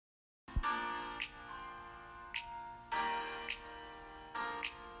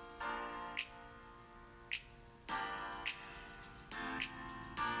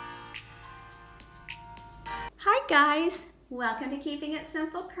guys, welcome to Keeping It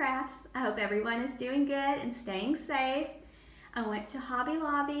Simple Crafts. I hope everyone is doing good and staying safe. I went to Hobby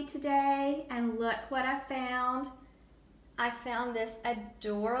Lobby today and look what I found. I found this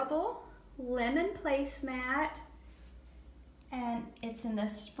adorable lemon placemat and it's in the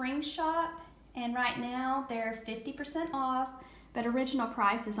spring shop, and right now they're 50% off, but original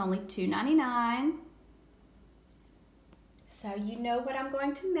price is only $2.99. So you know what I'm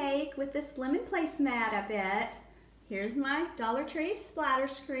going to make with this lemon placemat, I bet. Here's my Dollar Tree splatter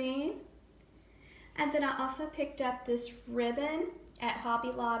screen. And then I also picked up this ribbon at Hobby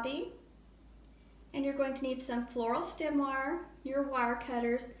Lobby. And you're going to need some floral stem wire, your wire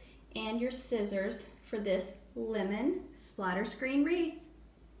cutters, and your scissors for this lemon splatter screen wreath.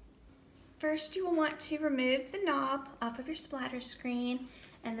 First, you will want to remove the knob off of your splatter screen,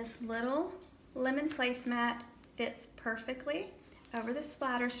 and this little lemon placemat fits perfectly over the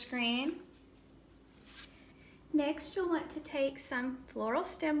splatter screen. Next, you'll want to take some floral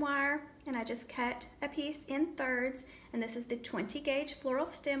stem wire, and I just cut a piece in thirds, and this is the 20 gauge floral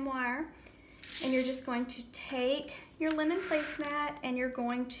stem wire. And you're just going to take your lemon placemat and you're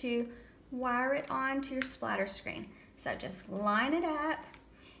going to wire it onto your splatter screen. So just line it up,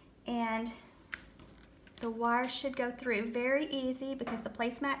 and the wire should go through very easy because the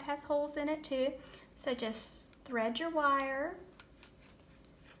placemat has holes in it too. So just thread your wire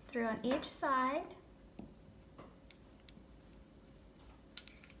through on each side.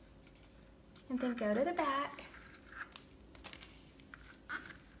 And then go to the back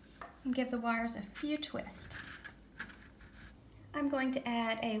and give the wires a few twists. I'm going to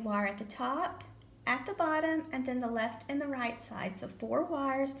add a wire at the top, at the bottom, and then the left and the right side. So 4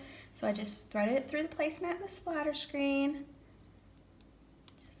 wires. So I just threaded it through the placemat and the splatter screen.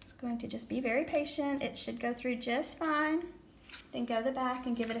 Just going to just be very patient. It should go through just fine. Then go to the back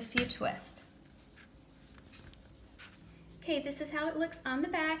and give it a few twists. Okay, this is how it looks on the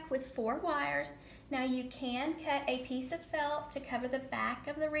back with 4 wires. Now you can cut a piece of felt to cover the back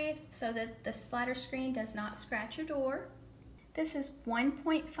of the wreath so that the splatter screen does not scratch your door. This is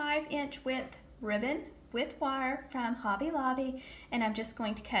 1.5 inch width ribbon with wire from Hobby Lobby, and I'm just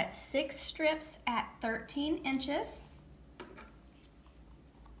going to cut 6 strips at 13 inches.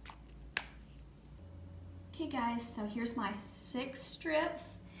 Okay guys, so here's my 6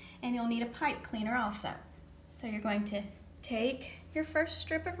 strips, and you'll need a pipe cleaner also. So you're going to take your first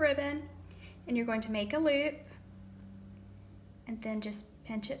strip of ribbon and you're going to make a loop and then just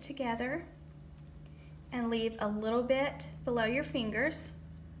pinch it together and leave a little bit below your fingers.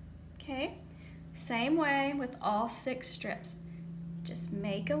 Okay, same way with all 6 strips. Just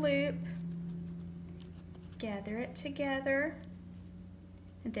make a loop, gather it together,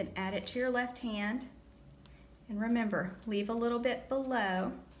 and then add it to your left hand. And remember, leave a little bit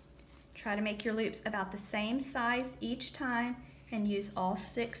below. Try to make your loops about the same size each time and use all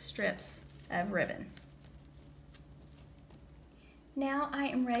 6 strips of ribbon. Now I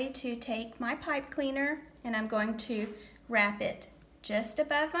am ready to take my pipe cleaner and I'm going to wrap it just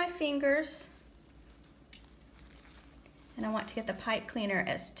above my fingers. And I want to get the pipe cleaner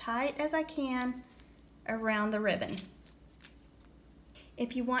as tight as I can around the ribbon.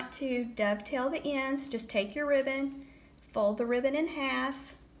 If you want to dovetail the ends, just take your ribbon, fold the ribbon in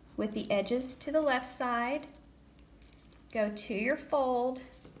half, with the edges to the left side, go to your fold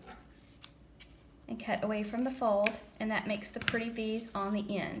and cut away from the fold, and that makes the pretty V's on the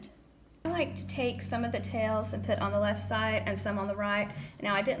end. I like to take some of the tails and put on the left side and some on the right.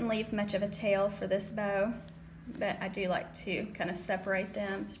 Now I didn't leave much of a tail for this bow, but I do like to kind of separate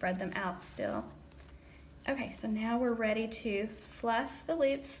them, spread them out still. Okay, so now we're ready to fluff the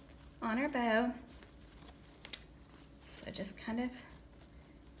loops on our bow. So just kind of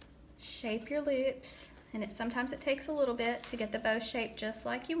shape your loops, and sometimes it takes a little bit to get the bow shaped just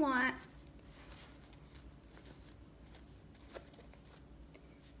like you want.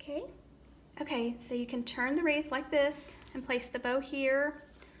 Okay, so you can turn the wreath like this and place the bow here,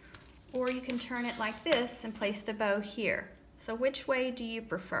 or you can turn it like this and place the bow here. So which way do you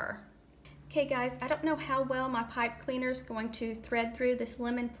prefer? Okay guys, I don't know how well my pipe cleaner is going to thread through this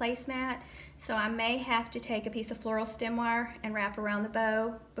lemon placemat, so I may have to take a piece of floral stem wire and wrap around the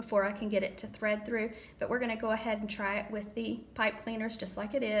bow before I can get it to thread through, but we're going to go ahead and try it with the pipe cleaners just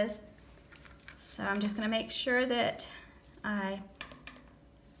like it is. So I'm just going to make sure that I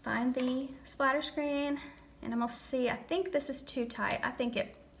find the splatter screen, and I'm going to see, I think this is too tight. I think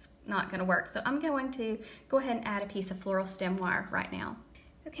it's not going to work, so I'm going to go ahead and add a piece of floral stem wire right now.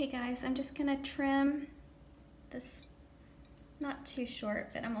 Okay guys, I'm just gonna trim this, not too short,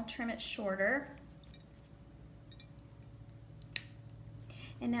 but I'm gonna trim it shorter.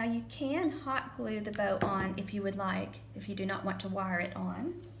 And now you can hot glue the bow on if you would like, if you do not want to wire it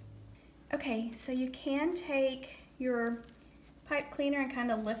on. Okay, so you can take your pipe cleaner and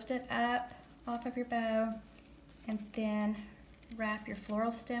kind of lift it up off of your bow and then wrap your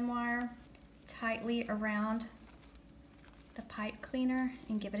floral stem wire tightly around the pipe cleaner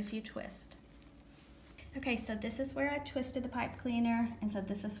and give it a few twists. Okay, so this is where I twisted the pipe cleaner, and so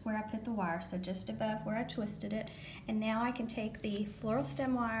this is where I put the wire, so just above where I twisted it. And now I can take the floral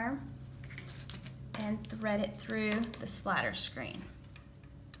stem wire and thread it through the splatter screen.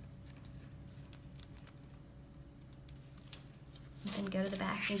 And then go to the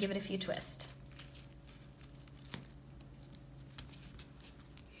back and give it a few twists.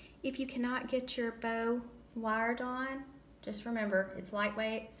 If you cannot get your bow wired on, just remember it's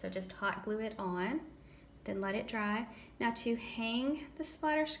lightweight, so just hot glue it on. Then let it dry. Now to hang the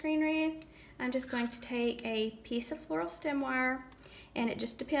splatter screen wreath, I'm just going to take a piece of floral stem wire, and it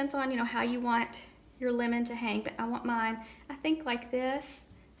just depends on, how you want your lemon to hang, but I want mine, I think like this.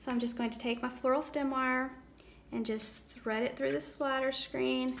 So I'm just going to take my floral stem wire and just thread it through the splatter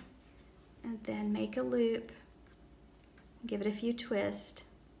screen and then make a loop, give it a few twists.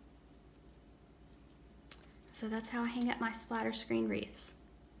 So that's how I hang up my splatter screen wreaths.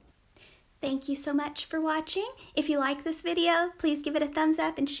 Thank you so much for watching. If you like this video, please give it a thumbs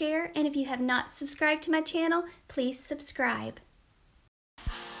up and share. And if you have not subscribed to my channel, please subscribe.